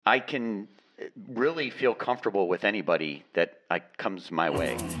I can really feel comfortable with anybody that comes my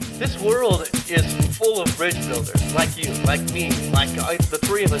way. This world is full of bridge builders, like you, like me, like the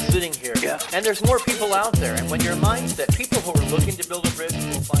three of us sitting here. Yeah. And there's more people out there. And when you're mindset, people who are looking to build a bridge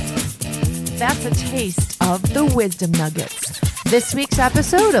will find us. That's a taste of the Wisdom Nuggets. This week's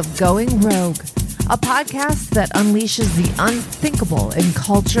episode of Going Rogue, a podcast that unleashes the unthinkable in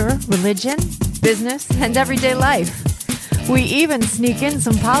culture, religion, business, and everyday life. We even sneak in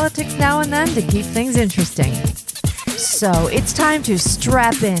some politics now and then to keep things interesting. So it's time to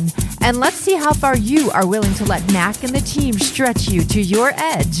strap in and let's see how far you are willing to let Mac and the team stretch you to your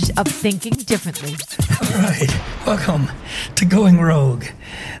edge of thinking differently. All right. Welcome to Going Rogue,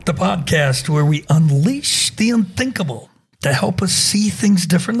 the podcast where we unleash the unthinkable to help us see things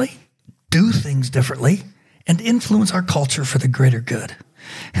differently, do things differently, and influence our culture for the greater good.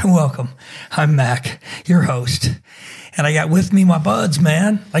 And welcome. I'm Mac, your host. And I got with me my buds,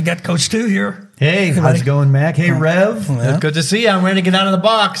 man. I got Coach Stu here. Hey, how's it going, Mac? Hey, Rev. Yeah. Good to see you. I'm ready to get out of the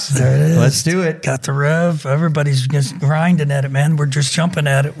box. There it is. Let's do it. Got the Rev. Everybody's just grinding at it, man. We're just jumping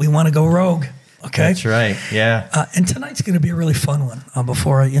at it. We want to go rogue. Okay? That's right. Yeah. And tonight's going to be a really fun one.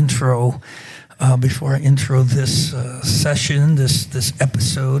 Before I intro this session, this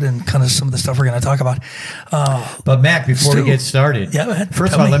episode, and kind of some of the stuff we're going to talk about. But Mac, before Stu, we get started, yeah, go ahead.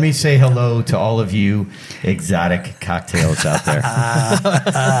 first of all, let me say hello to all of you exotic cocktails out there.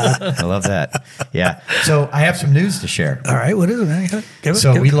 I love that. Yeah. So I have some news to share. All right, what is it, man?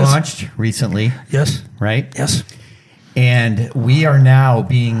 We launched recently. Yes. Right? Yes. And we are now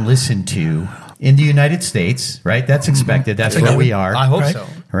being listened to in the United States, right? That's expected. That's where we are. I hope Right. so.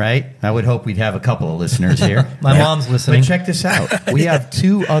 Right? I would hope we'd have a couple of listeners here. My mom's listening. But check this out. We have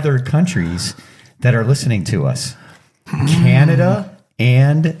two other countries that are listening to us. Canada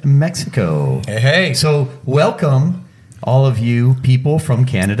and Mexico. Hey. So welcome all of you people from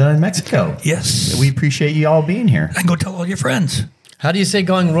Canada and Mexico. Yes. We appreciate you all being here. And go tell all your friends. How do you say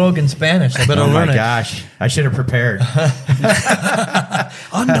going rogue in Spanish? I better Oh learn my it. gosh. I should have prepared.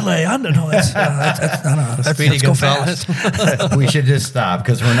 Andale, no, that's Speedy go Gonzalez. fast. We should just stop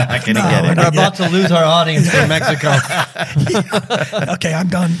because we're not going to get it. We're about to lose our audience from Mexico. Okay, I'm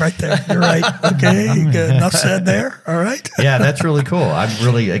done right there. You're right. Okay, good. Enough said there. All right. Yeah, that's really cool. I'm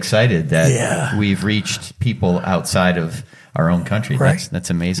really excited that Yeah. we've reached people outside of our own country. Right. That's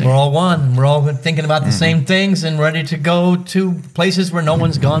amazing. We're all one. We're all thinking about the same things and ready to go to places where no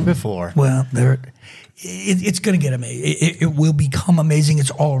one's gone before. Well, it's going to get amazing. It will become amazing.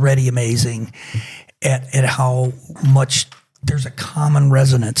 It's already amazing at how much there's a common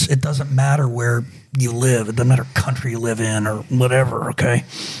resonance. It doesn't matter where you live. It doesn't matter what country you live in or whatever, okay?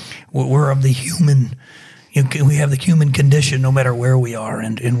 We're of the human. We have the human condition no matter where we are,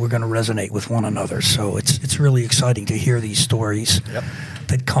 and we're going to resonate with one another. So it's really exciting to hear these stories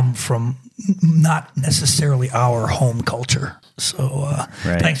that come from not necessarily our home culture. So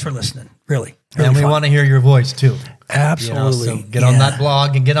thanks for listening, really And we fun. want to hear your voice too. Absolutely. So get on that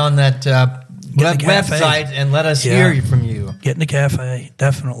blog and get on that website and let us hear from you. Get in the cafe,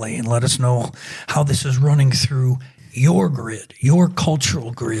 definitely, and let us know how this is running through your grid, your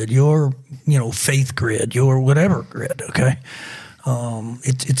cultural grid, your faith grid, your whatever grid. Okay,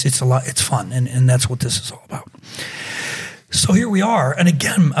 it's a lot. It's fun, and that's what this is all about. So here we are, and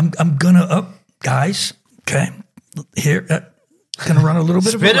again, I'm gonna guys. Okay, here gonna run a little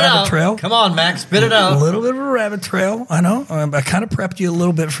bit of a rabbit trail. Come on, Max, spit it out. A little bit of a rabbit trail. I know. I kind of prepped you a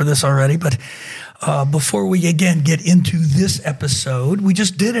little bit for this already, but before we again get into this episode, we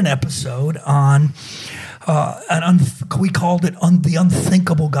just did an episode on. We called it the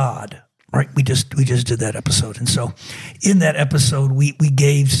unthinkable God, right? We just did that episode, and so in that episode, we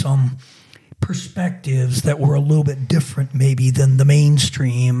gave some perspectives that were a little bit different, maybe than the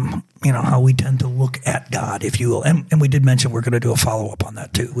mainstream. How we tend to look at God, if you will, and we did mention we're going to do a follow up on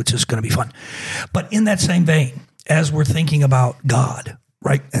that too, which is going to be fun. But in that same vein, as we're thinking about God,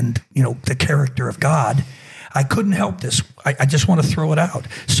 right, and the character of God. I couldn't help this. I just want to throw it out.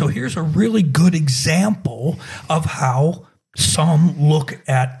 So here's a really good example of how some look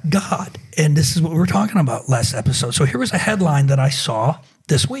at God. And this is what we were talking about last episode. So here was a headline that I saw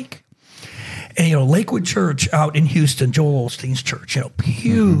this week. And, Lakewood Church out in Houston, Joel Osteen's church,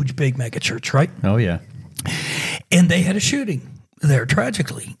 huge, big mega church, right? Oh, yeah. And they had a shooting there,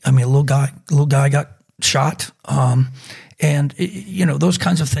 tragically. I mean, a little guy got shot. And, those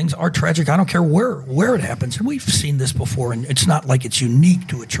kinds of things are tragic. I don't care where it happens. And we've seen this before, and it's not like it's unique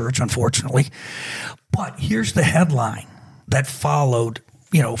to a church, unfortunately. But here's the headline that followed,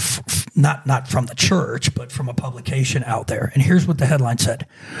 not from the church, but from a publication out there. And here's what the headline said.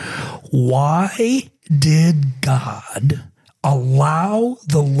 Why did God allow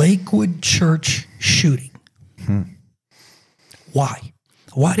the Lakewood church shooting. Why?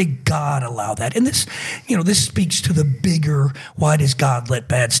 Why did God allow that? And this, this speaks to the bigger, why does God let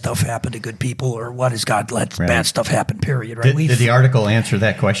bad stuff happen to good people, or why does God let bad stuff happen, period, right? Did the article answer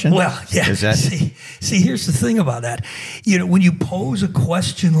that question? Well, yeah. Is that... See, here's the thing about that. When you pose a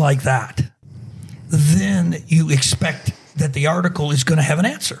question like that, then you expect that the article is going to have an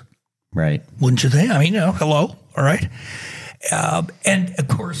answer. Right. Wouldn't you think? I mean, hello, all right? And, of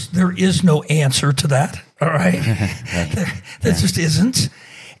course, there is no answer to that, all right? There just isn't.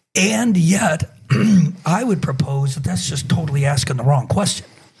 And yet, I would propose that that's just totally asking the wrong question,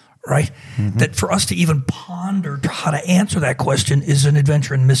 right? Mm-hmm. That for us to even ponder how to answer that question is an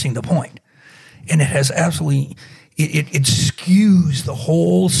adventure in missing the point. And it has absolutely, it skews the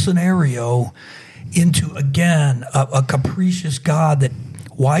whole scenario into, again, a capricious God that,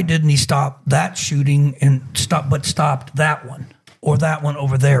 why didn't he stop that shooting but stopped that one or that one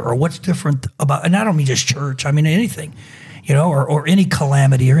over there? Or what's different about, and I don't mean just church, I mean anything, or any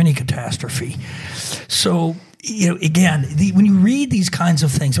calamity or any catastrophe. So, again, when you read these kinds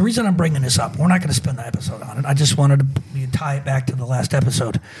of things, the reason I'm bringing this up, we're not going to spend the episode on it. I just wanted to tie it back to the last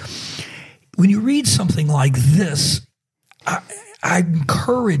episode. When you read something like this, I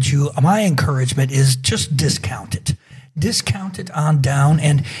encourage you, my encouragement is just discount it. Discount it on down.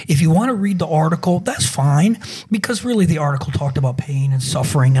 And if you want to read the article, that's fine, because really the article talked about pain and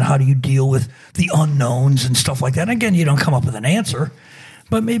suffering and how do you deal with the unknowns and stuff like that. And again, you don't come up with an answer,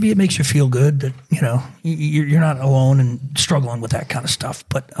 but maybe it makes you feel good that, you're not alone and struggling with that kind of stuff.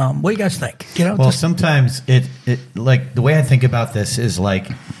 But what do you guys think? Well, sometimes it like the way I think about this is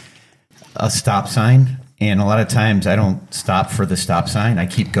like a stop sign. And a lot of times I don't stop for the stop sign. I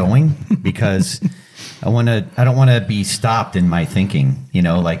keep going because I don't want to be stopped in my thinking,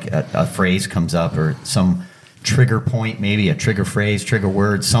 like a phrase comes up or some trigger point, maybe a trigger phrase, trigger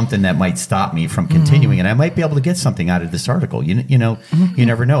word, something that might stop me from continuing. And I might be able to get something out of this article. You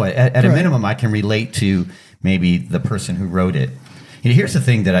never know. At a minimum, I can relate to maybe the person who wrote it. Here's the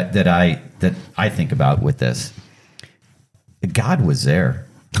thing that I think about with this. God was there.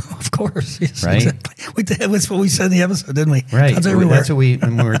 Of course, yes, right? Exactly. That's what we said in the episode, didn't we? Right. God's everywhere. That's what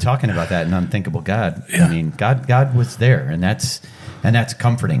when we were talking about that, an unthinkable God. Yeah. I mean, God was there, and that's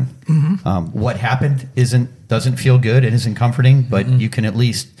comforting. Mm-hmm. What happened doesn't feel good. It isn't comforting, but you can at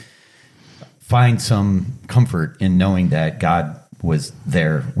least find some comfort in knowing that God was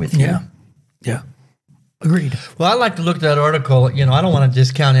there with you. Yeah. Agreed. Well, I like to look at that article. I don't want to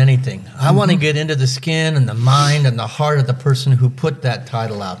discount anything. I want to get into the skin and the mind and the heart of the person who put that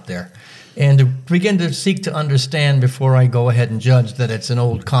title out there, and to begin to seek to understand before I go ahead and judge that it's an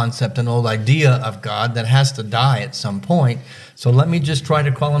old concept, an old idea of God that has to die at some point. So let me just try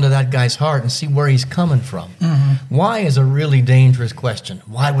to crawl into that guy's heart and see where he's coming from. Mm-hmm. Why is a really dangerous question.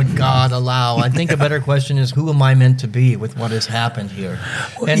 Why would God allow? I think a better question is, who am I meant to be with what has happened here?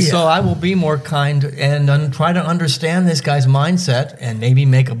 So I will be more kind and try to understand this guy's mindset and maybe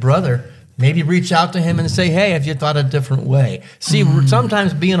make a brother. Maybe reach out to him and say, hey, have you thought a different way? See,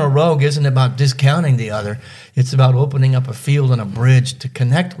 sometimes being a rogue isn't about discounting the other. It's about opening up a field and a bridge to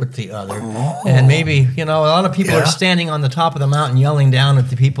connect with the other. Oh. And maybe, a lot of people are standing on the top of the mountain yelling down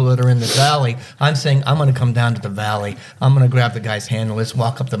at the people that are in the valley. I'm saying, I'm going to come down to the valley. I'm going to grab the guy's hand and let's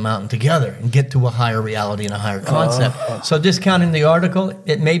walk up the mountain together and get to a higher reality and a higher concept. So discounting the article,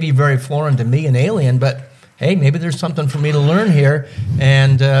 it may be very foreign to me and alien, but hey, maybe there's something for me to learn here,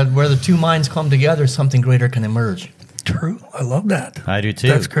 and where the two minds come together, something greater can emerge. True. I love that. I do too.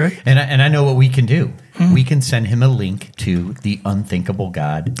 That's great. And I know what we can do. We can send him a link to the Unthinkable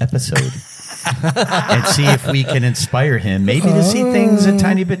God episode and see if we can inspire him maybe to see things a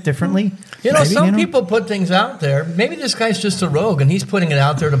tiny bit differently. Some people put things out there. Maybe this guy's just a rogue, and he's putting it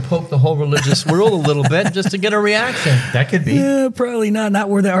out there to poke the whole religious world a little bit just to get a reaction. That could be. Yeah, probably not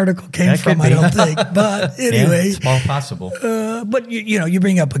where the article came from, I don't think. But anyway. It's all possible. But, you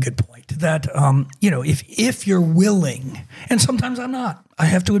bring up a good point that, if you're willing, and sometimes I'm not, I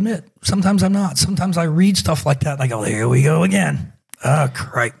have to admit, sometimes I'm not. Sometimes I read stuff like that, and I go, here we go again. Oh,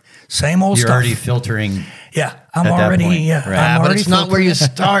 crap. Same old stuff. You're already filtering. Yeah, I'm already. Right. But it's not where you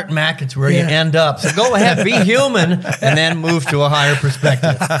start, Mac. It's where you end up. So go ahead, be human, and then move to a higher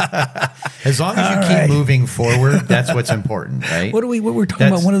perspective. As long as you keep moving forward, that's what's important, right? What we're talking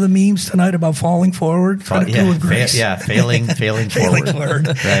about? One of the memes tonight about falling forward. Failing forward. Right.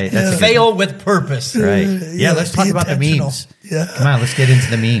 That's fail with purpose. Right. Yeah. Let's talk about the memes. Yeah. Come on, let's get into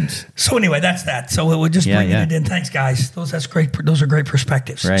the memes. So anyway, that's that. So we're just bringing it in. Thanks, guys. That's great. Those are great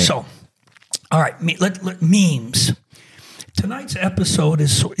perspectives. Right. So, all right, memes. Tonight's episode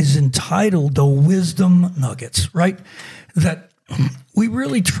is entitled "The Wisdom Nuggets." Right. that we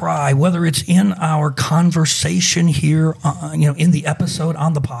really try, whether it's in our conversation here, in the episode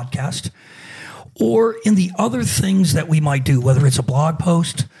on the podcast, or in the other things that we might do, whether it's a blog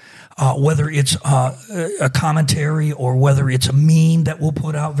post, whether it's a commentary, or whether it's a meme that we'll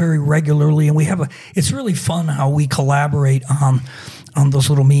put out very regularly. And it's really fun how we collaborate on those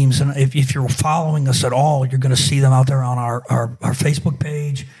little memes. And if you're following us at all, you're going to see them out there on our Facebook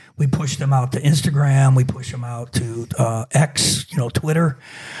page. We push them out to Instagram. We push them out to X, Twitter.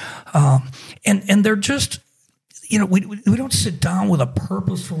 And they're just, we don't sit down with a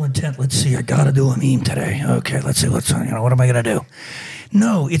purposeful intent. Let's see, I got to do a meme today. Okay, let's see, what am I going to do?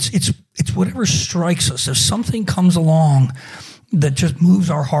 No, it's whatever strikes us. If something comes along that just moves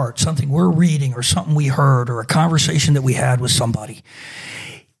our heart, something we're reading or something we heard or a conversation that we had with somebody,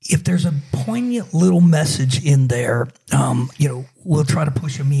 if there's a poignant little message in there, we'll try to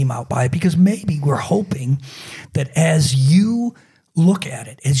push a meme out by it, because maybe we're hoping that as you look at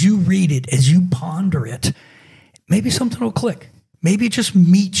it, as you read it, as you ponder it, maybe something will click. Maybe it just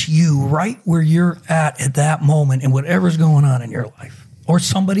meets you right where you're at that moment in whatever's going on in your life. Or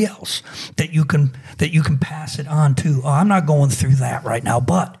somebody else that you can pass it on to. Oh, I'm not going through that right now,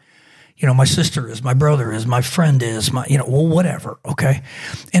 but my sister is, my brother is, my friend is, whatever. Okay,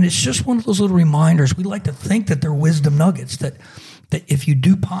 and it's just one of those little reminders. We like to think that they're wisdom nuggets that if you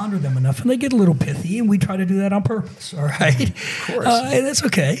do ponder them enough, and they get a little pithy, and we try to do that on purpose. All right, of course, and that's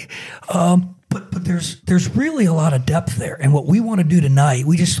okay. But there's really a lot of depth there, and what we want to do tonight,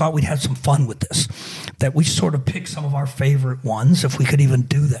 we just thought we'd have some fun with this. That we sort of pick some of our favorite ones, if we could even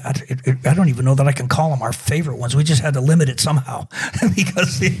do that. I don't even know that I can call them our favorite ones. We just had to limit it somehow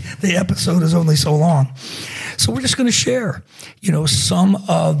because the episode is only so long. So we're just going to share, some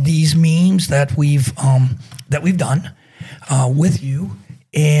of these memes that we've done with you,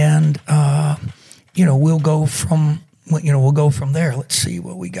 and we'll go from there. Let's see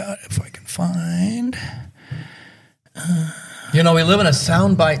what we got, if I can find. We live in a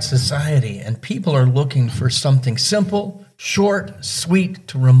soundbite society, and people are looking for something simple, short, sweet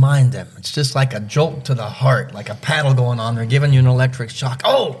to remind them. It's just like a jolt to the heart, like a paddle going on. They're giving you an electric shock.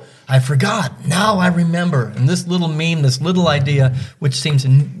 Oh, I forgot. Now I remember. And this little meme, this little idea, which seems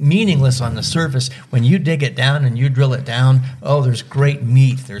meaningless on the surface, when you dig it down and you drill it down, oh, there's great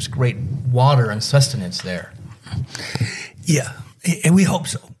meat. There's great water and sustenance there. Yeah, and we hope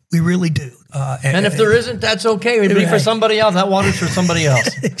so. We really do. And if there isn't, that's okay. It'd be for somebody else. That water's for somebody else.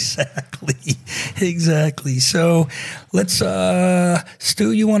 Exactly. So let's,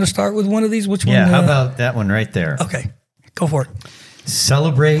 Stu, you want to start with one of these? Which one? Yeah, how about that one right there? Okay, go for it.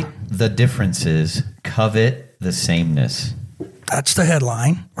 Celebrate the differences, covet the sameness. That's the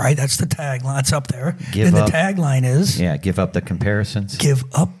headline, right? That's the tagline. It's up there. And the tagline is? Yeah, give up the comparisons. Give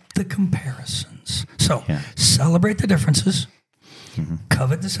up the comparisons. So celebrate the differences,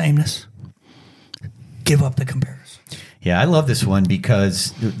 covet the sameness, give up the comparison. Yeah, I love this one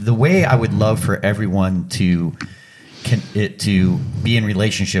because the way I would love for everyone to be in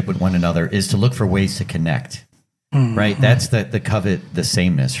relationship with one another is to look for ways to connect. Mm-hmm. Right? That's the covet the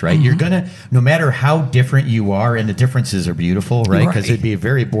sameness, right? Mm-hmm. You're going to, no matter how different you are, and the differences are beautiful, right? Because it'd be a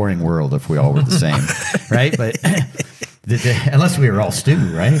very boring world if we all were the same, right? But unless we were all Stu,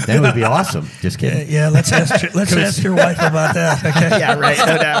 right? That would be awesome. Just kidding. Yeah, let's ask your wife about that. Okay. Yeah, right.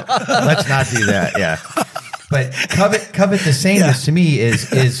 No doubt. Let's not do that. Yeah. But covet the sameness to me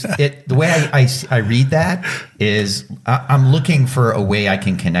is it. The way I read that is I'm looking for a way I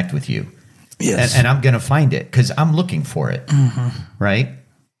can connect with you. Yes. And I'm going to find it because I'm looking for it. Mm-hmm. Right.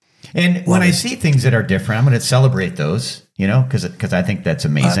 And when I see things that are different, I'm going to celebrate those, because I think that's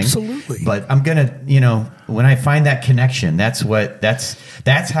amazing. Absolutely. But I'm going to, when I find that connection, that's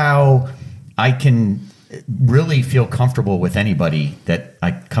how I can really feel comfortable with anybody that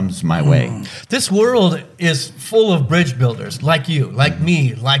comes my way. This world is full of bridge builders like you, like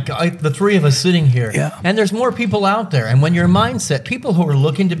me, like the three of us sitting here. Yeah. And there's more people out there. And when your mindset, people who are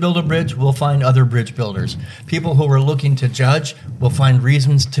looking to build a bridge will find other bridge builders. People who are looking to judge will find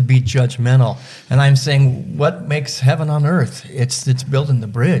reasons to be judgmental. And I'm saying, what makes heaven on earth? It's building the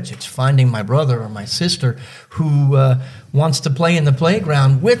bridge. It's finding my brother or my sister who wants to play in the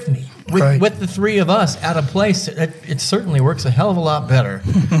playground with me. With the three of us at a place, it certainly works a hell of a lot better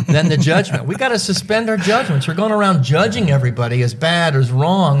than the judgment. We got to suspend our judgments. We're going around judging everybody as bad, as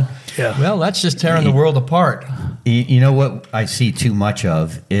wrong. Yeah. Well, that's just tearing the world apart. You know what I see too much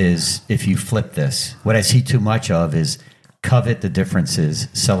of is, if you flip this, what I see too much of is covet the differences,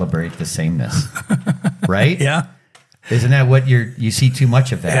 celebrate the sameness. Right? Yeah. Isn't that what you see too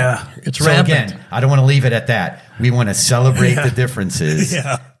much of that? Yeah. It's rampant. Again, I don't want to leave it at that. We want to celebrate the differences.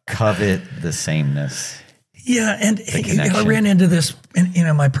 Yeah. Covet the sameness. Yeah, and I ran into this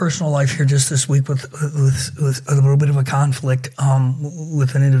in my personal life here just this week with a little bit of a conflict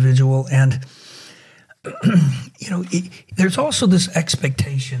with an individual, and there's also this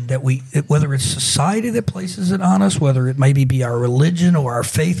expectation that whether it's society that places it on us, whether it maybe be our religion or our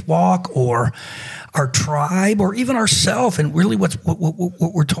faith walk or our tribe or even ourself, and really what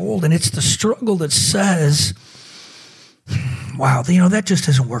we're told, and it's the struggle that says, wow, that just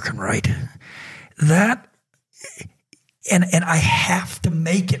isn't working right. That, and I have to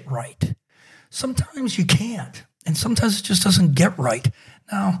make it right. Sometimes you can't, and sometimes it just doesn't get right.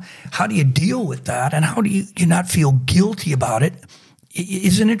 Now, how do you deal with that, and how do you not feel guilty about it?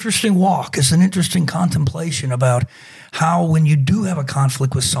 Is an interesting walk. It's an interesting contemplation about how when you do have a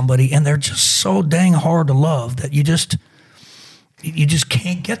conflict with somebody and they're just so dang hard to love that you just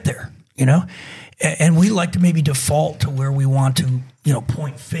can't get there, And we like to maybe default to where we want to,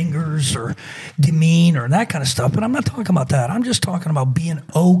 point fingers or demean or that kind of stuff. But I'm not talking about that. I'm just talking about being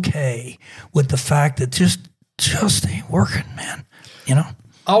okay with the fact that just ain't working, man.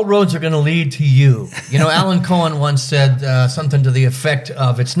 All roads are going to lead to you. Alan Cohen once said something to the effect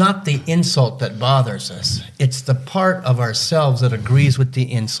of, it's not the insult that bothers us. It's the part of ourselves that agrees with the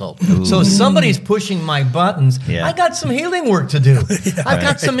insult. Ooh. So if somebody's pushing my buttons, I got some healing work to do. I've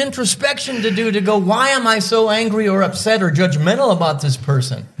got some introspection to do to go, why am I so angry or upset or judgmental about this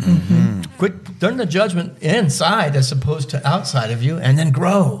person? Mm-hmm. Quit turn the judgment inside as opposed to outside of you, and then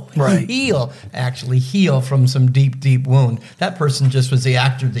grow. Right. Heal from some deep, deep wound. That person just was the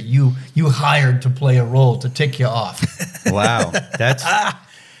actor that you hired to play a role to tick you off. Wow.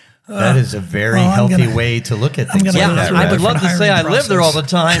 That is a very healthy way to look at things. I would love to say I live there all the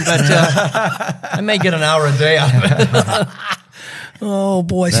time, but I may get an hour a day out of it. Oh,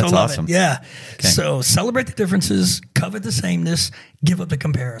 boy, that's so love awesome. it. Yeah. Okay. So celebrate the differences, covet the sameness, give up the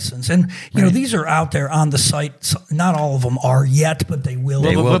comparisons. And, these are out there on the site. So not all of them are yet, but they will.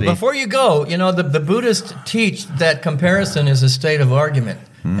 But before you go, the Buddhists teach that comparison is a state of argument.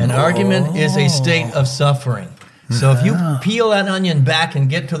 An argument is a state of suffering. So if you peel that onion back and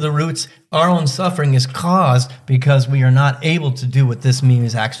get to the roots, our own suffering is caused because we are not able to do what this meme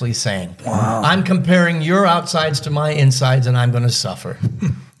is actually saying. Wow. I'm comparing your outsides to my insides, and I'm going to suffer.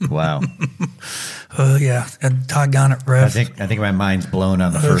 Wow. Yeah, and doggone it, Rev. I think my mind's blown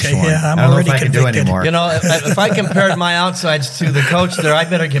on the first one. Yeah, I'm I don't know if already I can do convicted. anymore. If I compared my outsides to the coach there, I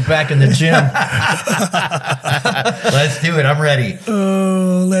better get back in the gym. Let's do it. I'm ready.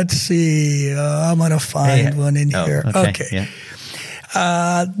 Oh, let's see. I'm going to find one in here. Okay.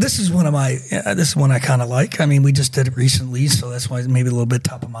 Yeah. This is one I kind of like. I mean, we just did it recently, so that's why it's maybe a little bit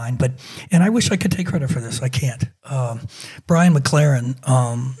top of mind. And I wish I could take credit for this. I can't. Brian McLaren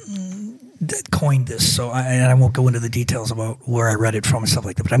coined this, so I won't go into the details about where I read it from and stuff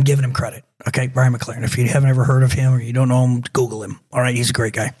like that, but I'm giving him credit. Okay, Brian McLaren. If you haven't ever heard of him or you don't know him, Google him. All right, he's a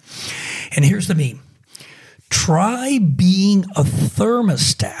great guy. And here's the meme. Try being a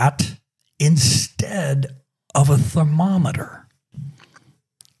thermostat instead of a thermometer.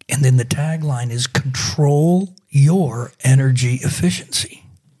 And then the tagline is control your energy efficiency.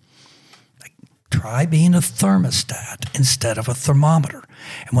 Try being a thermostat instead of a thermometer.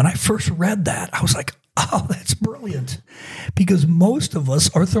 And when I first read that, I was like, oh, that's brilliant. Because most of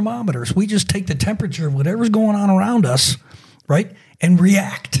us are thermometers. We just take the temperature of whatever's going on around us, right, and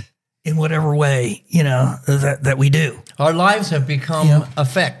react in whatever way, that we do. Our lives have become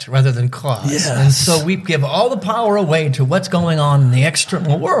effect rather than cause. Yes. And so we give all the power away to what's going on in the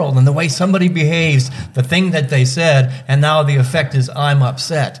external world and the way somebody behaves, the thing that they said, and now the effect is I'm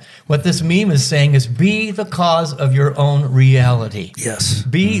upset. What this meme is saying is be the cause of your own reality. Yes.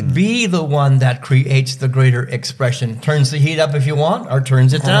 Be the one that creates the greater expression. Turns the heat up if you want, or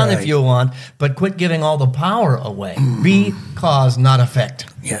turns it down if you want, but quit giving all the power away. Be cause, not effect.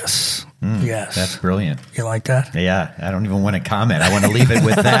 Yes. Yes. That's brilliant. You like that? Yeah. I don't even want to comment. I want to leave it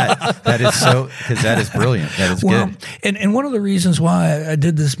with that. That is brilliant. That is good. And one of the reasons why I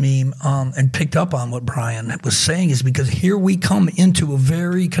did this meme and picked up on what Brian was saying is because here we come into a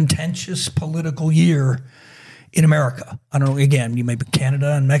very contentious political year in America. I don't know, again, you may be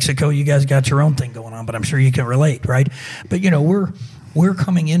Canada and Mexico, you guys got your own thing going on, but I'm sure you can relate, right? But we're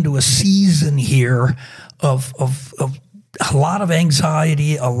coming into a season here of a lot of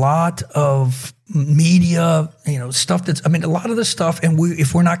anxiety, a lot of media, stuff a lot of this stuff. And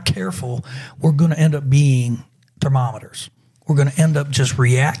if we're not careful, we're going to end up being thermometers. We're going to end up just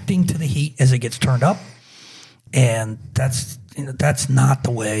reacting to the heat as it gets turned up. And that's not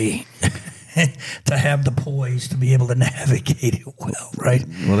the way to have the poise to be able to navigate it well, right?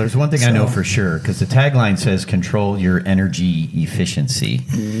 Well, there's one thing I know for sure, because the tagline says control your energy efficiency.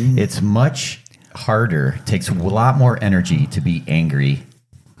 Mm-hmm. It's much harder, takes a lot more energy to be angry,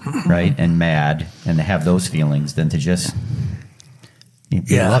 right, and mad, and to have those feelings than to just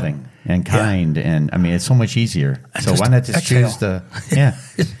be loving and kind. And I mean, it's so much easier. So why not just choose the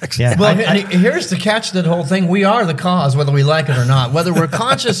Well, here's the catch to the whole thing. We are the cause, whether we like it or not, whether we're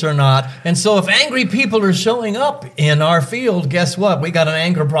conscious or not. And so if angry people are showing up in our field, guess what? We got an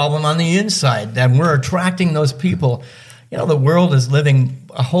anger problem on the inside, and we're attracting those people. You know, the world is living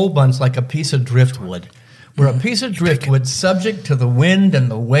a whole bunch like a piece of driftwood. We're a piece of driftwood subject to the wind and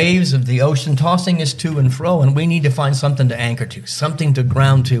the waves of the ocean tossing us to and fro, and we need to find something to anchor to, something to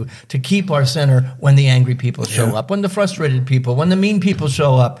ground to keep our center when the angry people show up, when the frustrated people, when the mean people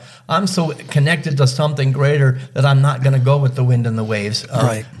show up. I'm so connected to something greater that I'm not going to go with the wind and the waves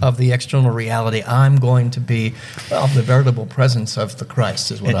of the external reality. I'm going to be, the veritable presence of the Christ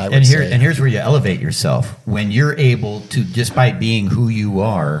is what I would say. And here's where you elevate yourself. When you're able to, just by being who you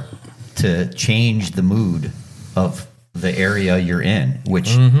are, to change the mood of the area you're in,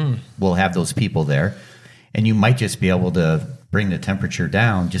 which will have those people there. And you might just be able to bring the temperature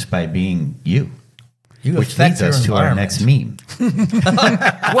down just by being you. Which leads us to our next meme.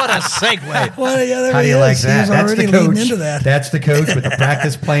 What a segue. Well, How do you like that? That's the coach. Into that. That's the coach with the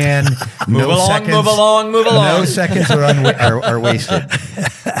practice plan. Move along. No seconds are wasted.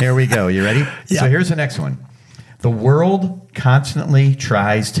 Here we go. You ready? Yeah. So here's the next one. The world constantly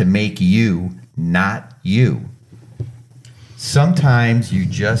tries to make you not you. Sometimes you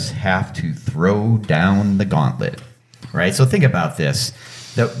just have to throw down the gauntlet, right? So think about this.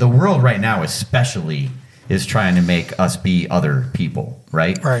 The world right now especially is trying to make us be other people,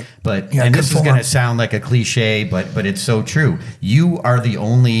 right? Right. But and this is going to sound like a cliche, but it's so true. You are the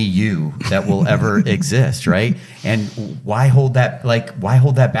only you that will ever exist, right? And why hold that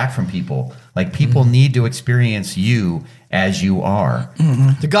back from people? Like, people need to experience you as you are.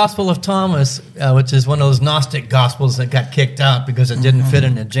 The Gospel of Thomas, which is one of those Gnostic Gospels that got kicked out because it didn't fit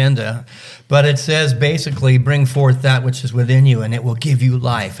an agenda, but it says basically, bring forth that which is within you, and it will give you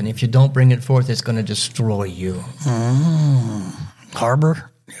life. And if you don't bring it forth, it's going to destroy you.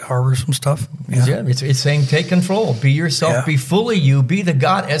 Harbor some stuff. Yeah, it's saying take control, be yourself, be fully you, be the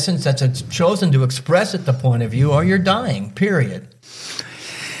God essence that's chosen to express at the point of view, or you're dying, period.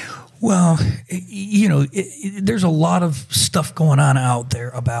 Well, there's a lot of stuff going on out there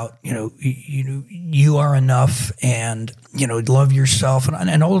about, you are enough and, love yourself.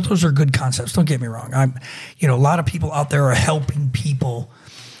 And all of those are good concepts. Don't get me wrong. A lot of people out there are helping people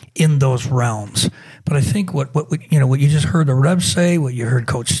in those realms. But I think what you just heard the Rev say, what you heard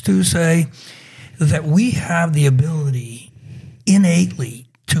Coach Stu say, that we have the ability innately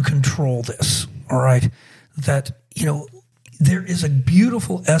to control this. All right. That, there is a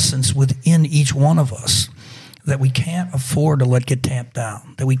beautiful essence within each one of us that we can't afford to let get tamped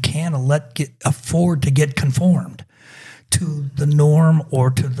down, that we can't afford to get conformed to the norm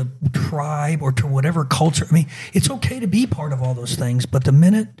or to the tribe or to whatever culture. I mean, it's okay to be part of all those things, but the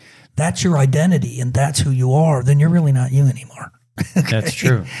minute that's your identity and that's who you are, then you're really not you anymore. Okay? That's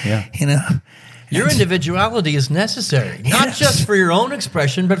true, yeah. Your individuality is necessary, not just for your own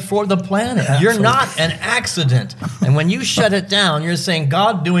expression, but for the planet. Absolutely. You're not an accident. And when you shut it down, you're saying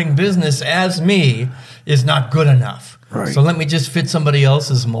God doing business as me is not good enough. Right. So let me just fit somebody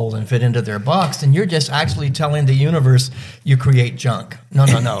else's mold and fit into their box. And you're just actually telling the universe you create junk. No.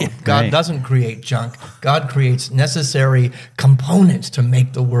 God doesn't create junk. God creates necessary components to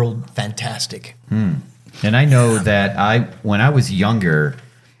make the world fantastic. And I know that when I was younger,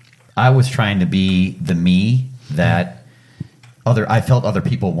 I was trying to be the me that I felt other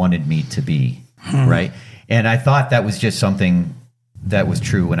people wanted me to be, right? And I thought that was just something that was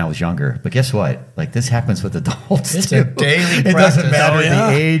true when I was younger. But guess what? Like, this happens with adults it's too. A daily it practice. Doesn't matter the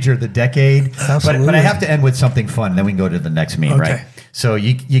age or the decade. But I have to end with something fun, then we can go to the next meme, right? So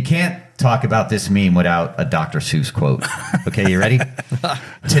you can't talk about this meme without a Dr. Seuss quote. Okay, you ready?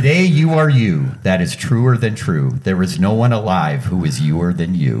 Today you are you. That is truer than true. There is no one alive who is youer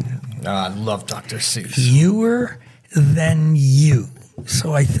than you. I love Dr. Seuss. Youer than you.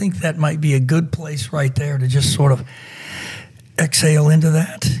 So I think that might be a good place right there to just sort of exhale into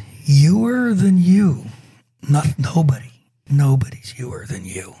that. Youer than you. Nobody's youer than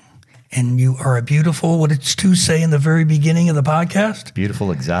you. And you are a beautiful, what did Stu say in the very beginning of the podcast?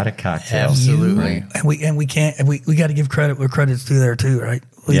 Beautiful exotic cocktail. Absolutely. We got to give credit where credit's due there too, right?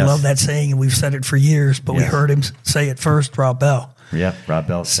 We love that saying, and we've said it for years, but we heard him say it first, Rob Bell. Yep, Rob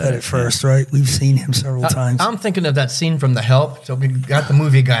Bell said it first, right? We've seen him several times. I'm thinking of that scene from The Help. So we got the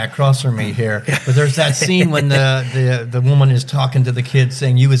movie guy across from me here, but there's that scene when the woman is talking to the kid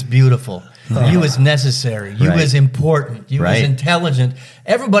saying, "You is beautiful." You is necessary. You is important. You is intelligent.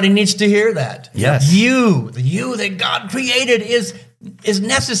 Everybody needs to hear that. Yes. You, the you that God created is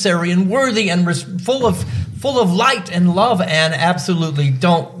necessary and worthy and full of light and love, and absolutely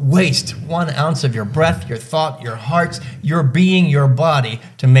don't waste 1 ounce of your breath, your thought, your heart, your being, your body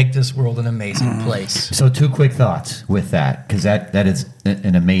to make this world an amazing place. So 2 quick thoughts with that, because that is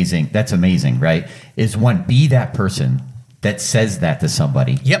that's amazing, right? Is one, be that person that says that to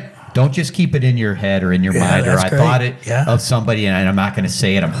somebody. Yep. Don't just keep it in your head or in your mind, or I thought it of somebody and I'm not going to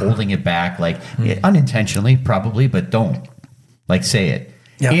say it. I'm holding it back, unintentionally probably, but don't. Say it.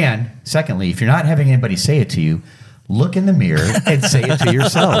 Yep. And secondly, if you're not having anybody say it to you, look in the mirror and say it to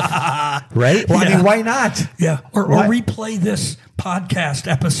yourself. Right? Well, I mean, why not? Yeah. Or replay this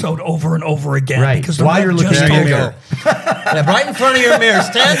podcast episode over and over again. Right. Because while you're looking in your mirror. Right in front of your mirror.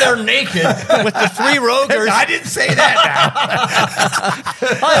 Stand there naked with the 3 Rogers. I didn't say that now.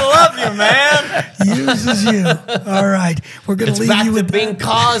 I love you, man. Uses you. All right. We're going to leave you with being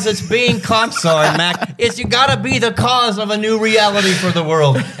cause. It's being cause. Sorry, Mac. You got to be the cause of a new reality for the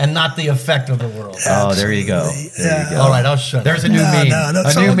world and not the effect of the world. Oh, there you go. There you go. All right, I'll shut up. There's a new meme.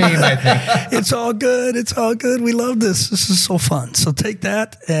 A new meme, I think. It's all good. It's all good. We love this. This is so fun. So take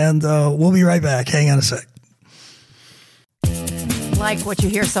that, and we'll be right back. Hang on a sec. Like what you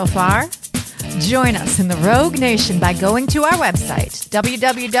hear so far? Join us in the Rogue Nation by going to our website,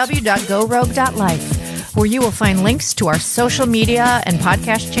 www.gorogue.life, where you will find links to our social media and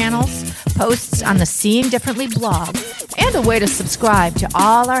podcast channels, posts on the Seeing Differently blog, and a way to subscribe to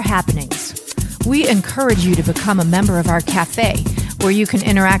all our happenings. We encourage you to become a member of our cafe, where you can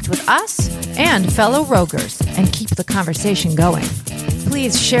interact with us and fellow Rogers and keep the conversation going.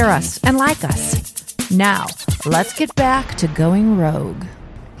 Please share us and like us. Now, let's get back to Going Rogue.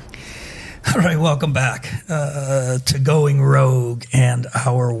 All right, welcome back to Going Rogue and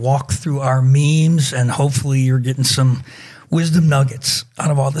our walk through our memes, and hopefully you're getting some wisdom nuggets out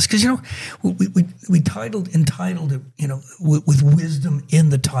of all this. Because, we entitled it, with wisdom in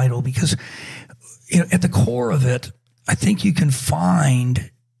the title, because, at the core of it, I think you can find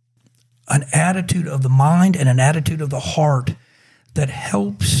an attitude of the mind and an attitude of the heart that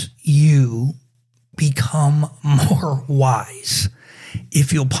helps you become more wise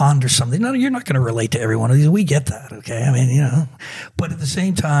if you'll ponder something. Now, you're not going to relate to every one of these. We get that, okay? I mean, but at the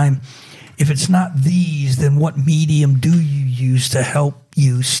same time, if it's not these, then what medium do you use to help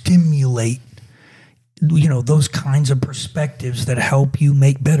you stimulate those kinds of perspectives that help you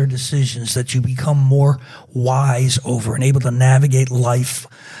make better decisions, that you become more wise over and able to navigate life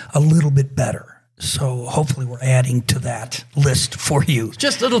a little bit better? So hopefully we're adding to that list for you.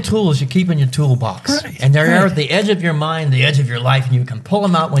 Just little tools you keep in your toolbox. Right. And they're at the edge of your mind, the edge of your life, and you can pull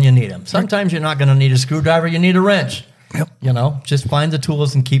them out when you need them. Sometimes you're not going to need a screwdriver, you need a wrench. Yep. Just find the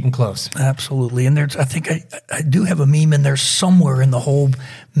tools and keep them close. Absolutely. And I think I do have a meme in there somewhere in the whole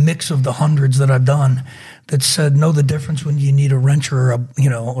mix of the hundreds that I've done that said, know the difference when you need a wrench or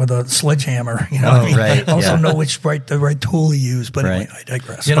or the sledgehammer. Right. Also know the right tool to use. But anyway, I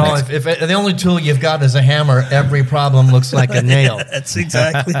digress. If the only tool you've got is a hammer, every problem looks like a nail. That's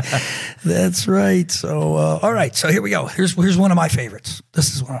right. So, all right. So here we go. Here's one of my favorites.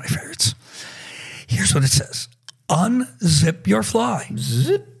 This is one of my favorites. Here's what it says. Unzip your fly.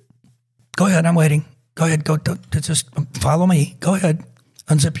 Zip. Go ahead. I'm waiting. Go ahead. Go. Just follow me. Go ahead.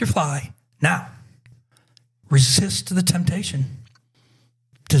 Unzip your fly. Now, resist the temptation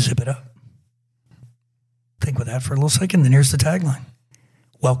to zip it up. Think with that for a little second. Then here's the tagline.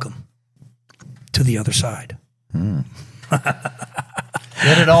 Welcome to the other side. Let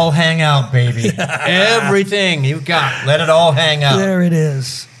it all hang out, baby. Everything you got, let it all hang out. There it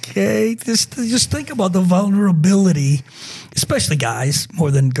is. Okay, just think about the vulnerability, especially guys more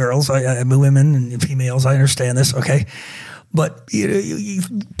than girls. I women and females. I understand this. Okay, but you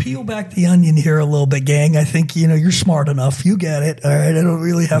peel back the onion here a little bit, gang. I think you're smart enough. You get it. All right, I don't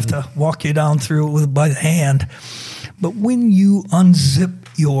really have to walk you down through it by the hand. But when you unzip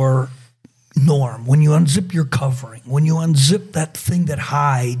your norm, when you unzip your covering, when you unzip that thing that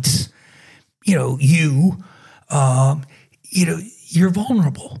hides, you're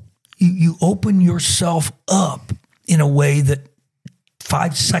vulnerable. You open yourself up in a way that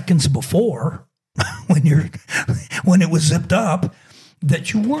 5 seconds before, when it was zipped up,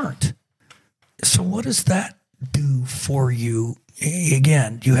 that you weren't. So what does that do for you?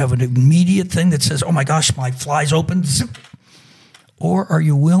 Again, do you have an immediate thing that says, "Oh my gosh, my fly's open"? Zip. Or are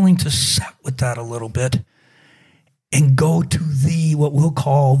you willing to sit with that a little bit and go to what we'll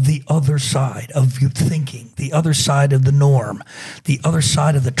call the other side of your thinking, the other side of the norm, the other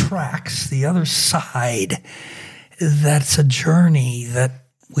side of the tracks, the other side? That's a journey that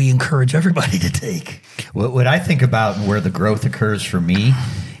we encourage everybody to take. What I think about and where the growth occurs for me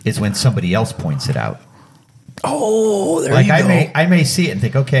is when somebody else points it out. Oh, there like you go. I may see it and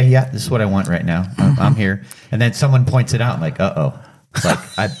think, okay, yeah, this is what I want right now. I'm here. And then someone points it out. I'm like, uh-oh. It's like,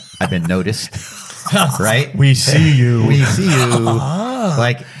 I've been noticed. Right? We see you. We see you.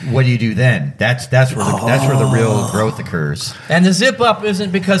 Like, what do you do then? That's where the real growth occurs. And the zip up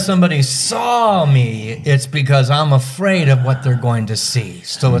isn't because somebody saw me. It's because I'm afraid of what they're going to see.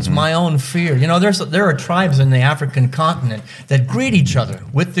 So it's my own fear. You know, there are tribes in the African continent that greet each other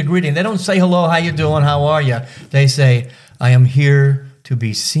with the greeting. They don't say hello, how you doing, how are you? They say, I am here to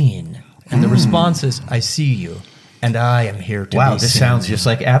be seen. And the response is, I see you, and I am here to be seen. Wow, this sounds just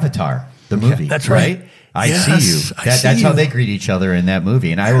like Avatar, the movie. That's right. I see you. That's how they greet each other in that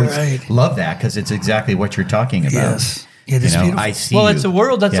movie. And I always love that because it's exactly what you're talking about. Yes. It is beautiful. I see Well, you. it's a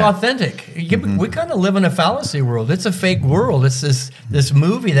world that's authentic. We kind of live in a fallacy world. It's a fake world. It's this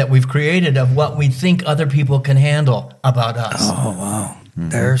movie that we've created of what we think other people can handle about us. Oh, wow.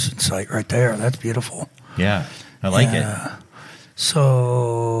 There's insight right there. That's beautiful. Yeah, I like it.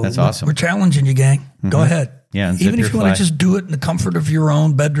 So that's awesome. We're challenging you, gang. Go ahead. Yeah, even if you want to just do it in the comfort of your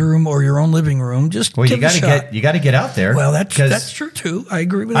own bedroom or your own living room, just give it a shot. You got to get out there. Well, that's true too. I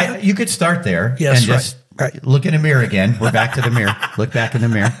agree with that. You could start there Yes, and just look in the mirror again. We're back to the mirror. Look back in the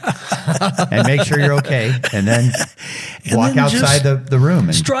mirror and make sure you're okay, and then walk outside the room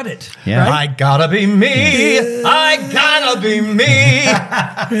and strut it. Yeah, I gotta be me. Yeah. I gotta be me.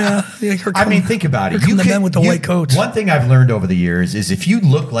 I mean, think about it. You the men with the white coats. One thing I've learned over the years is if you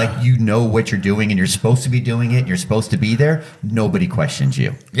look like you know what you're doing and you're supposed to be doing it, and you're supposed to be there, nobody questions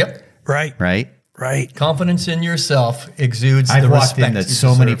you. Yep. Right. Confidence in yourself exudes I've the walked respect into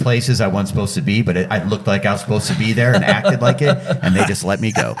so many places I wasn't supposed to be, but I looked like I was supposed to be there and acted like it, and they just let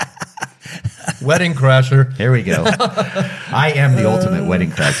me go. Wedding crasher. Here we go. I am the ultimate wedding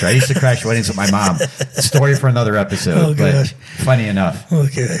crasher. I used to crash weddings with my mom. Story for another episode, but funny enough.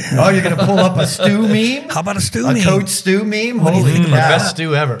 Okay. Oh, you're going to pull up a Stu meme? How about a Stu meme? A Coach Stu meme? Holy The best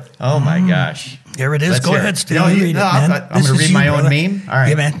stew ever. Oh, my gosh. Here it is. Go ahead, Stu. I'm going to read my own meme. All right.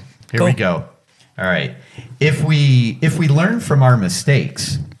 Yeah, man. Here we go. All right. If we learn from our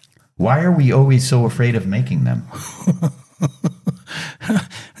mistakes, why are we always so afraid of making them?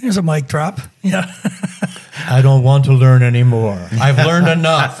 There's a mic drop. Yeah. I don't want to learn anymore. I've learned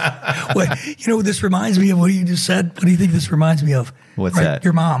enough. Wait, this reminds me of what you just said. What do you think this reminds me of? What's that?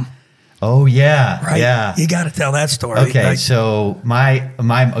 Your mom. Oh, yeah. Right? Yeah. You got to tell that story. Okay, right? so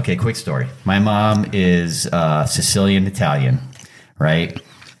quick story. My mom is Sicilian Italian, right?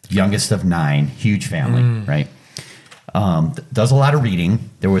 Youngest of 9, huge family, right? Does a lot of reading.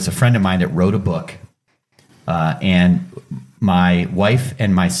 There was a friend of mine that wrote a book, and my wife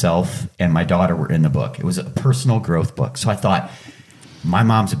and myself and my daughter were in the book. It was a personal growth book. So I thought, my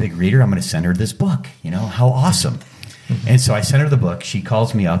mom's a big reader. I'm going to send her this book. How awesome. And so I sent her the book. She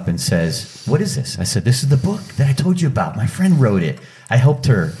calls me up and says, what is this? I said, this is the book that I told you about. My friend wrote it. I helped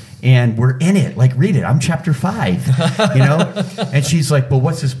her. And we're in it. Like, read it. I'm chapter 5, And she's like, well,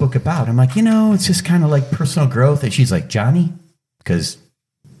 what's this book about? I'm like, it's just kind of like personal growth. And she's like, Johnny, because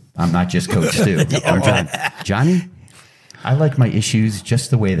I'm not just Coach Stu. Or Johnny, I like my issues just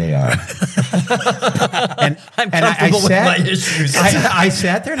the way they are. and I'm comfortable with my issues. I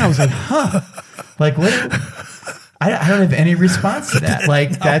sat there and I was like, like, what? I don't have any response to that.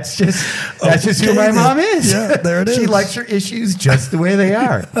 Like, that's just who my mom is. Yeah, there it is. She likes her issues just the way they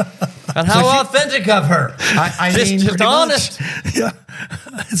are. And how authentic of her. I mean, just honest. Yeah.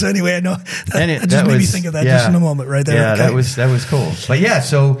 So anyway, I know that just made me think of that just in a moment right there. Yeah, okay. that was cool. But yeah,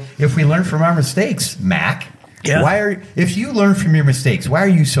 so if we learn from our mistakes, Mac, if you learn from your mistakes, why are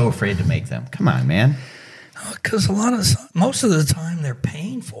you so afraid to make them? Come on, man. Because most of the time they're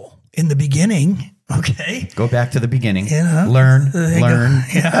painful in the beginning. Okay. Go back to the beginning. Learn. Learn.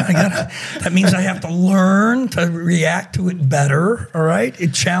 Yeah, that means I have to learn to react to it better. All right.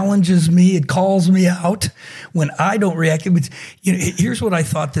 It challenges me. It calls me out when I don't react. Here's what I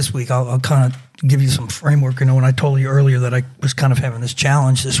thought this week. I'll kind of give you some framework. When I told you earlier that I was kind of having this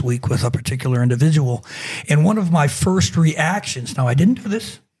challenge this week with a particular individual, and one of my first reactions. Now, I didn't do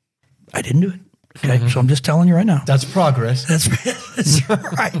this. I didn't do it. Okay, so I'm just telling you right now. That's progress. That's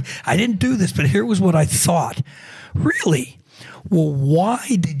right. I didn't do this, but here was what I thought. Really? Well, why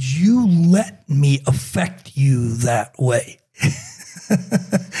did you let me affect you that way?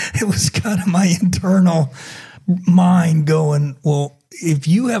 It was kind of my internal mind going, well, if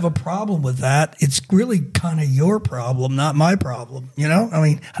you have a problem with that, it's really kind of your problem, not my problem. I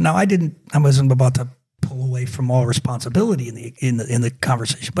mean, now I wasn't about to pull away from all responsibility in the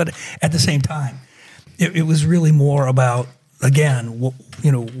conversation, but at the same time, it was really more about again,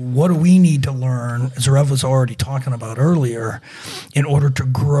 what do we need to learn, as Rev was already talking about earlier, in order to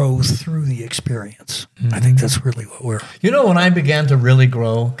grow through the experience? I think that's really what we're... When I began to really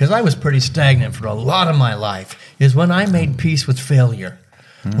grow, because I was pretty stagnant for a lot of my life, is when I made peace with failure.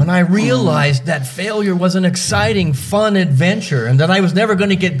 When I realized that failure was an exciting, fun adventure, and that I was never going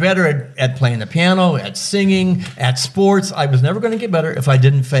to get better at playing the piano, at singing, at sports. I was never going to get better if I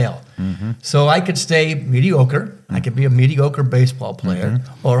didn't fail. So I could stay mediocre. I could be a mediocre baseball player,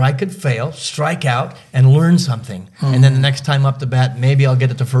 or I could fail, strike out, and learn something. And then the next time up the bat, maybe I'll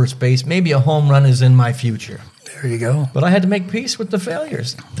get it to first base. Maybe a home run is in my future. There you go. But I had to make peace with the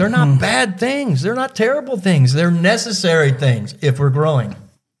failures. They're not bad things. They're not terrible things. They're necessary things if we're growing.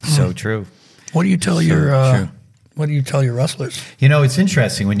 So true. What do you tell your wrestlers? It's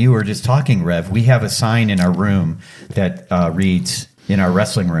interesting. When you were just talking, Rev, we have a sign in our room that reads, in our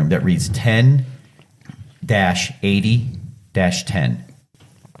wrestling room, that reads 10-80-10.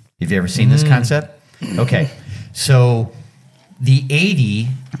 Have you ever seen this concept? Okay. So the 80,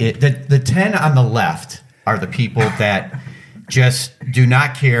 the 10 on the left are the people that just do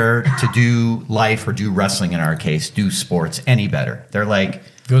not care to do life or do wrestling, in our case, do sports any better. They're like...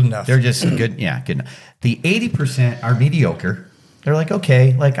 Good enough. They're just good. Yeah, good enough. The 80% are mediocre. They're like,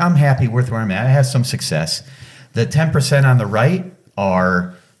 okay, like I'm happy with where I'm at. I have some success. The 10% on the right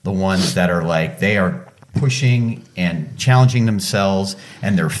are the ones that are like, they are pushing and challenging themselves,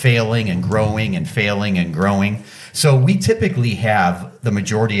 and they're failing and growing and failing and growing. So we typically have the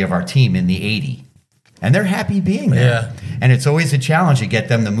majority of our team in the 80. And they're happy being there. Yeah. And it's always a challenge to get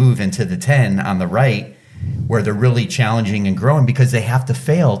them to move into the 10 on the right, where they're really challenging and growing, because they have to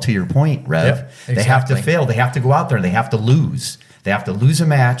fail, to your point, Rev. Yep, exactly. They have to fail. They have to go out there. They have to lose. They have to lose a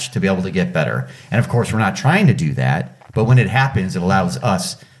match to be able to get better. And, of course, we're not trying to do that. But when it happens, it allows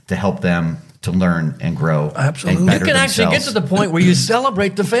us to help them to learn and grow. Absolutely. And better You can themselves. actually get to the point where you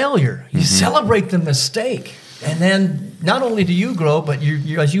celebrate the failure. You celebrate the mistake. And then not only do you grow, but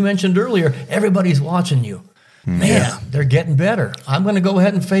you, as you mentioned earlier, everybody's watching you. Man, they're getting better. I'm going to go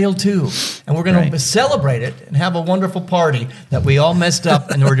ahead and fail too. And we're going to celebrate it and have a wonderful party that we all messed up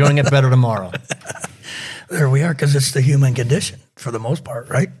and we're doing it better tomorrow. There we are, because it's the human condition for the most part,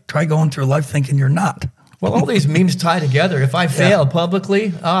 right? Try going through life thinking you're not. Well, all these memes tie together. If I fail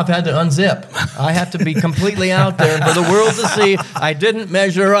publicly, I've had to unzip. I have to be completely out there for the world to see I didn't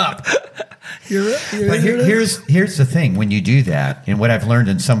measure up. You're But here's the thing: when you do that, and what I've learned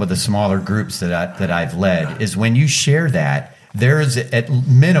in some of the smaller groups that I've led is when you share that, there's at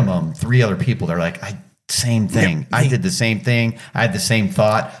minimum 3 other people that are like, same thing. I did the same thing. I had the same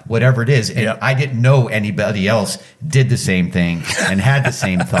thought, whatever it is. And I didn't know anybody else did the same thing and had the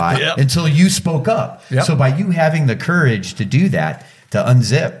same thought until you spoke up. So by you having the courage to do that, to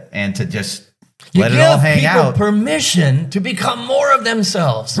unzip and to just let it all hang out. You give people permission to become more of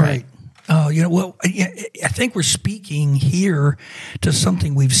themselves. Right. Oh, well, I think we're speaking here to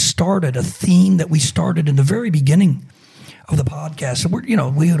something we've started, a theme that we started in the very beginning of the podcast. And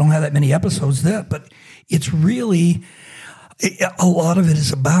we don't have that many episodes there, but it's really, a lot of it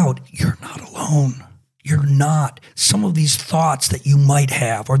is about, you're not alone. You're not. Some of these thoughts that you might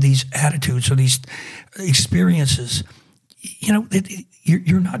have, or these attitudes, or these experiences,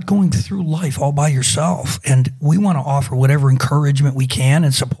 you're not going through life all by yourself. And we want to offer whatever encouragement we can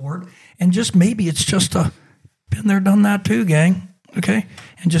and support. And just maybe it's just been there, done that too, gang. Okay?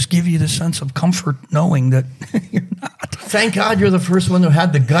 And just give you the sense of comfort knowing that you're not. Thank God you're the first one who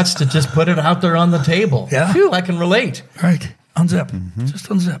had the guts to just put it out there on the table. Yeah. Phew, I can relate. Right. Unzip. Just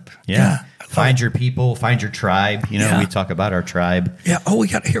unzip. Yeah. Find your people, find your tribe. We talk about our tribe. Yeah. Oh,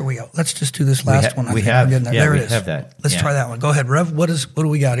 here we go. Let's just do this last one. We have that. There it is. Have that. Let's try that one. Go ahead, Rev. What do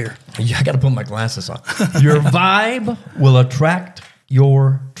we got here? Yeah, I got to put my glasses on. Your vibe will attract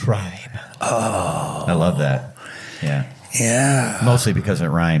your tribe. Oh. I love that. Yeah. Yeah. Mostly because it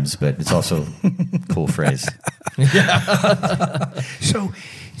rhymes, but it's also a cool phrase. So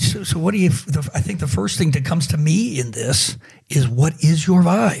what do you? I think the first thing that comes to me in this is, what is your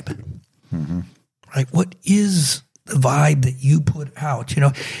vibe? Right? What is the vibe that you put out?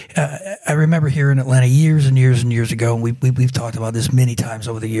 I remember here in Atlanta years and years and years ago, and we've talked about this many times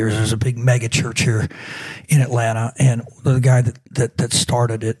over the years. There's a big mega church here in Atlanta, and the guy that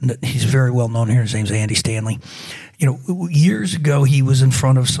started it, and he's very well known here. His name's Andy Stanley. Years ago, he was in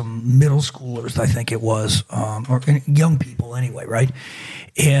front of some middle schoolers, I think it was, or young people anyway, right?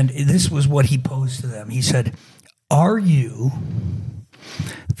 And this was what he posed to them. He said, "Are you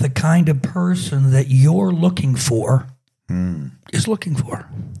the kind of person that you're looking for is looking for?"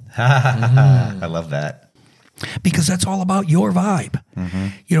 I love that. because that's all about your vibe.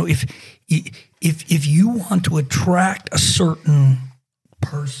 You know, if you want to attract a certain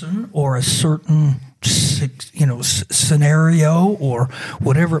person or a certain scenario or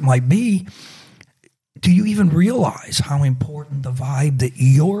whatever it might be, do you even realize how important the vibe that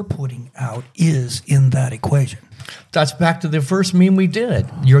you're putting out is in that equation? That's back to the first meme we did.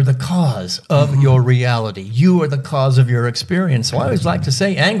 You're the cause of your reality. You are the cause of your experience. So I always like to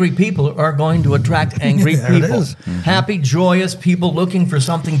say angry people are going to attract angry people. Happy, joyous people looking for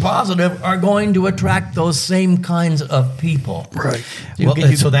something positive are going to attract those same kinds of people. Right.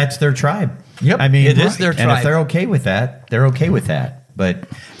 So that's their tribe. Yep. I mean, it is their tribe. And if they're okay with that, they're okay with that. But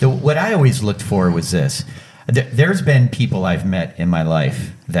what I always looked for was this. There's been people I've met in my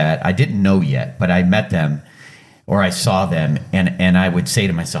life that I didn't know yet, but I met them or I saw them, and I would say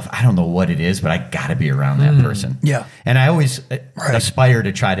to myself, I don't know what it is, but I got to be around that person. Yeah. And I always aspire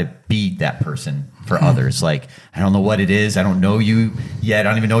to try to be that person for others. Like, I don't know what it is. I don't know you yet. I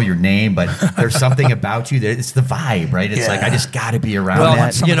don't even know your name, but there's something about you that it's the vibe, right? It's like, I just got to be around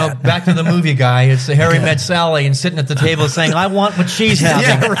that. You know, back to the movie guy. It's the Harry met Sally and sitting at the table saying, I want what she's having.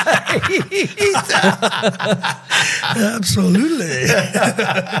 Yeah, right. Absolutely.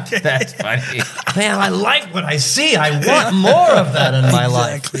 That's funny. Man, I like what I see. I want more of that in my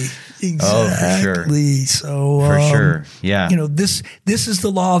life. Exactly. Oh, for sure. So For sure. Yeah. You know, this is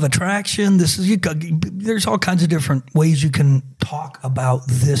the law of attraction. There's all kinds of different ways you can talk about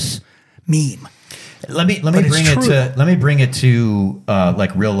this meme. Let me bring it to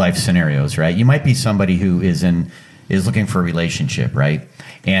like real life scenarios, right? You might be somebody who is looking for a relationship, right?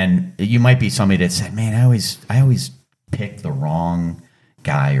 And you might be somebody that said, "Man, I always pick the wrong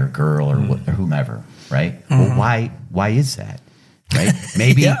guy or girl or whomever," right? Well, why is that? Right?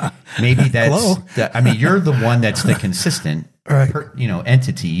 Maybe that's. I mean, you're the one that's the consistent,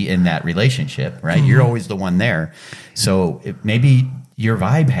 entity in that relationship, right? You're always the one there. So maybe your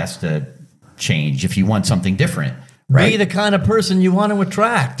vibe has to change if you want something different. Right? Be the kind of person you want to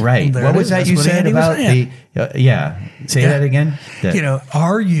attract. Right. What was that you said about the? Say that again.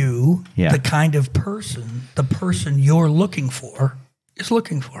 Are you the kind of person the person you're looking for is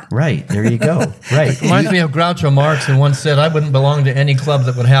looking for? Right. There you go. Right. It reminds me of Groucho Marx, who once said, I wouldn't belong to any club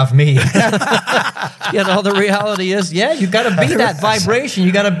that would have me. The reality is, you got to be that vibration.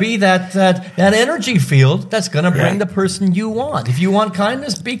 You got to be that energy field that's going to bring the person you want. If you want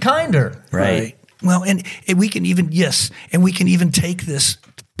kindness, be kinder. Right. Well, and we can even take this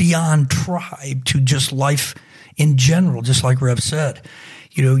beyond tribe to just life in general, just like Rev said.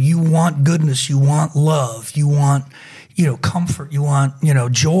 You want goodness, you want love, you want comfort, you want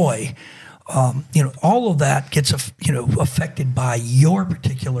joy. All of that gets affected by your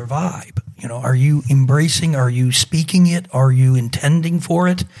particular vibe. Are you embracing? Are you speaking it? Are you intending for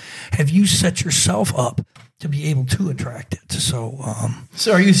it? Have you set yourself up to be able to attract it? So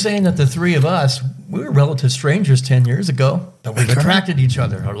are you saying that the three of us, we were relative strangers 10 years ago, but we've attracted each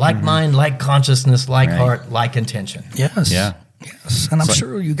other, or like mind, like consciousness, like heart, like intention? Yes. Yeah. Yes, and I'm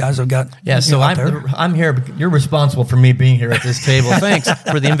sure you guys have got. Yeah, so I'm here. You're responsible for me being here at this table. Thanks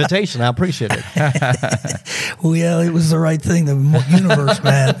for the invitation. I appreciate it. Well, it was the right thing. The universe,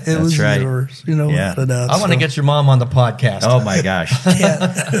 man. It was the universe. I want to get your mom on the podcast. Oh my gosh,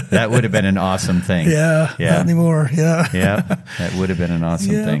 that would have been an awesome thing. Yeah, not anymore. Yeah, that would have been an awesome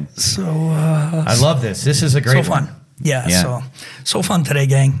thing. So I love this. This is a great fun. one. Yeah. So fun today,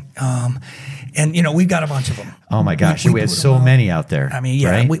 gang. And we've got a bunch of them. Oh my gosh, we have so many out there. I mean,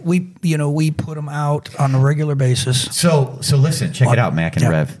 right? we put them out on a regular basis. So listen, check it out, Mac and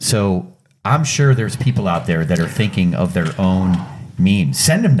Rev. So I'm sure there's people out there that are thinking of their own memes.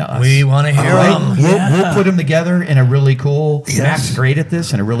 Send them to us. We want to hear them. We'll put them together in a really cool. Yes. Mac's great at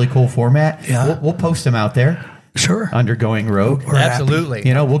this in a really cool format. Yeah. We'll post them out there. Sure. Under Going Rogue. Absolutely.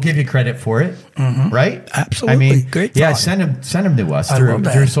 We'll give you credit for it. Right? Absolutely. I mean, great thought. Yeah, send them to us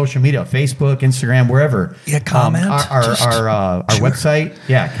through social media, Facebook, Instagram, wherever. Yeah, comment. Our website.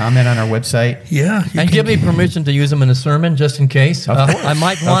 Yeah, comment on our website. Yeah. And give me permission to use them in a sermon just in case. I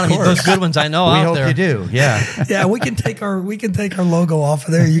might want to. Those good ones I know out there. We hope you do. Yeah. Yeah, we can take our logo off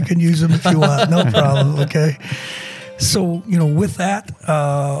of there. You can use them if you want. No problem. Okay. So, with that,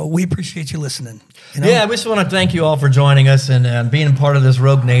 we appreciate you listening. Yeah, we just want to thank you all for joining us and being a part of this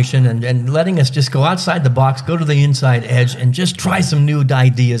Rogue Nation and letting us just go outside the box, go to the inside edge, and just try some new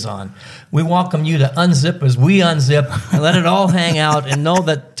ideas on. We welcome you to unzip as we unzip and let it all hang out and know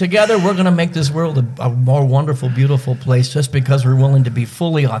that together we're going to make this world a more wonderful, beautiful place just because we're willing to be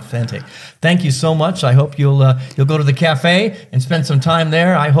fully authentic. Thank you so much. I hope you'll go to the cafe and spend some time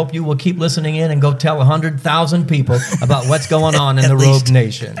there. I hope you will keep listening in and go tell 100,000 people about what's going on in the Rogue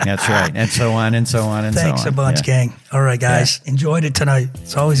Nation. That's right. And so on and so so on and Thanks so on. a bunch, Yeah. gang. All right, guys. Enjoyed it tonight.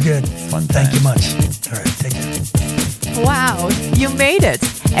 It's always good. Fun Thank you times. much. All right, take care. Wow, you made it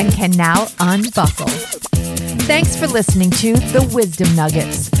and can now unbuckle. Thanks for listening to The Wisdom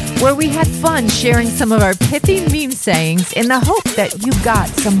Nuggets, where we had fun sharing some of our pithy meme sayings in the hope that you got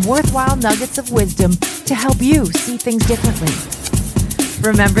some worthwhile nuggets of wisdom to help you see things differently.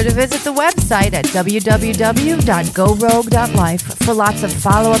 Remember to visit the website at www.gorogue.life for lots of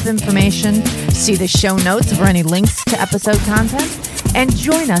follow-up information, see the show notes for any links to episode content, and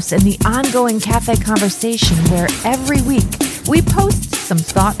join us in the ongoing cafe conversation where every week we post some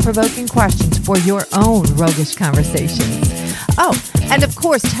thought-provoking questions for your own roguish conversations. Oh, and of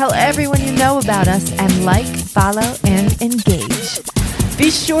course, tell everyone you know about us and like, follow, and engage. Be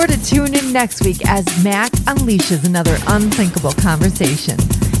sure to tune in next week as Mac unleashes another unthinkable conversation.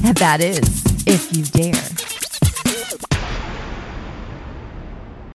 And that is, if you dare.